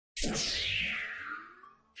In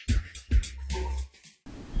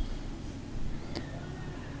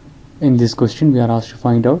this question, we are asked to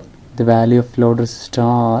find out the value of load resistor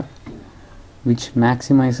R which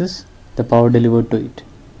maximizes the power delivered to it.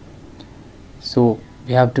 So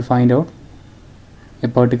we have to find out a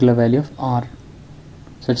particular value of R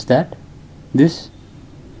such that this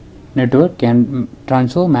network can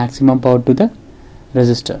transfer maximum power to the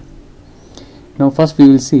resistor. Now first we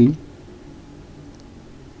will see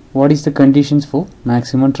what is the conditions for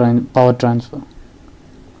maximum power transfer.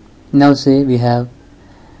 Now say we have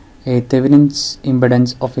a Thevenin's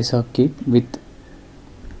impedance of a circuit with,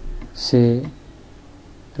 say,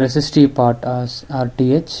 resistive part as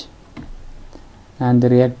RTh and the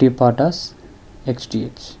reactive part as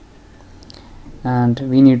XTh, and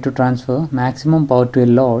we need to transfer maximum power to a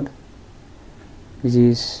load which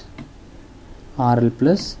is RL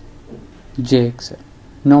plus JXL.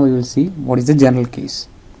 Now we will see what is the general case.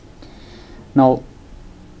 Now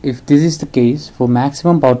if this is the case for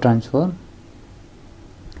maximum power transfer,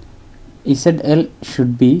 ZL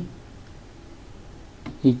should be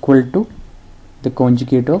equal to the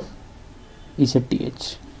conjugate of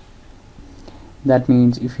ZTh. That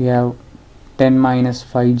means if you have 10 minus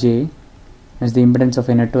 5J as the impedance of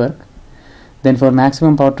a network, then for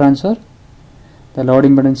maximum power transfer the load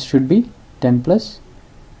impedance should be 10 plus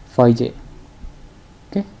 5J.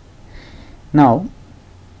 Okay. Now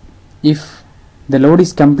if the load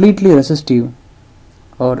is completely resistive,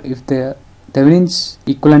 or if the Thevenin's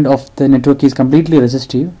equivalent of the network is completely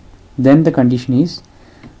resistive, then the condition is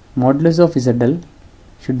modulus of ZL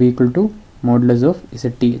should be equal to modulus of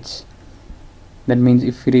ZTh. That means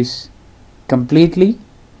if it is completely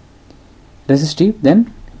resistive,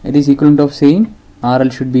 then it is equivalent of saying RL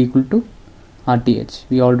should be equal to RTh.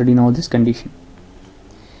 We already know this condition.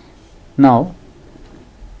 Now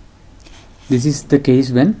this is the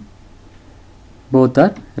case when both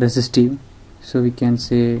are resistive, so we can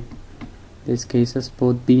say this case as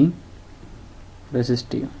both being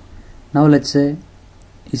resistive. Now let's say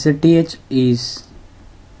ZTh is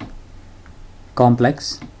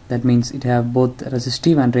complex, that means it have both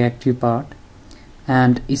resistive and reactive part,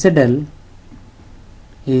 and ZL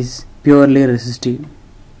is purely resistive.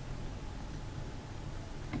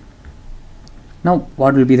 Now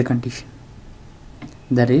what will be the condition?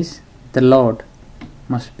 That is, the load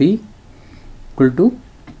must be equal to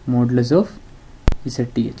modulus of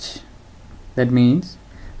ZTh. That means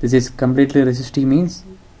this is completely resistive, means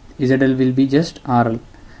ZL will be just RL.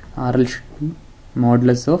 RL should be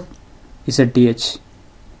modulus of ZTh.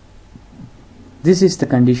 This is the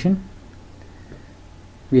condition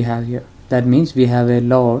we have here. That means we have a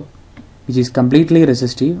load which is completely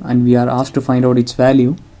resistive and we are asked to find out its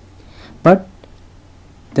value, but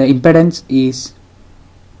the impedance is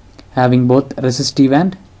having both resistive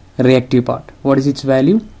and reactive part. What is its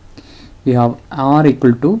value? We have R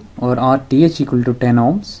equal to, or RTh equal to 10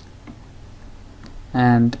 ohms,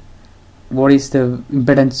 and what is the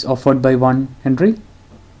impedance offered by 1 Henry?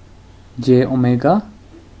 J omega,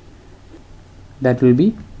 that will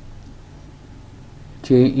be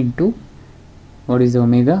J into, what is the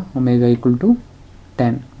omega? Omega equal to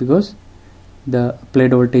 10, because the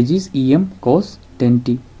applied voltage is Em cos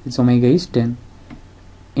 10t, its omega is 10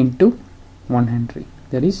 into 1 Henry,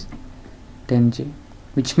 that is 10J.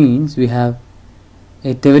 Which means we have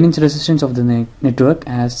a Thevenin's resistance of the network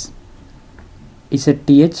as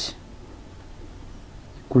ZTh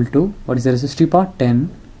equal to, what is the resistive part? 10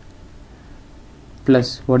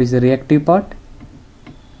 plus what is the reactive part?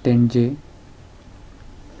 10J.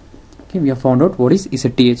 Okay, we have found out what is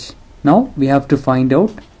ZTh. Now we have to find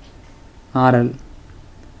out RL.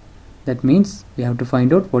 That means we have to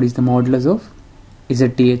find out what is the modulus of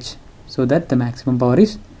ZTh, so that the maximum power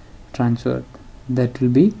is transferred. That will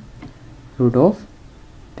be root of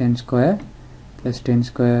 10 square plus 10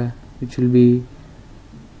 square, which will be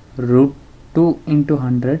root 2 into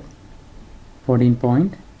 100,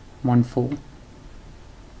 14.14.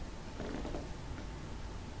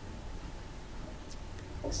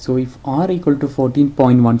 So if R equal to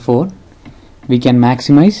 14.14, we can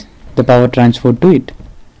maximize the power transferred to it.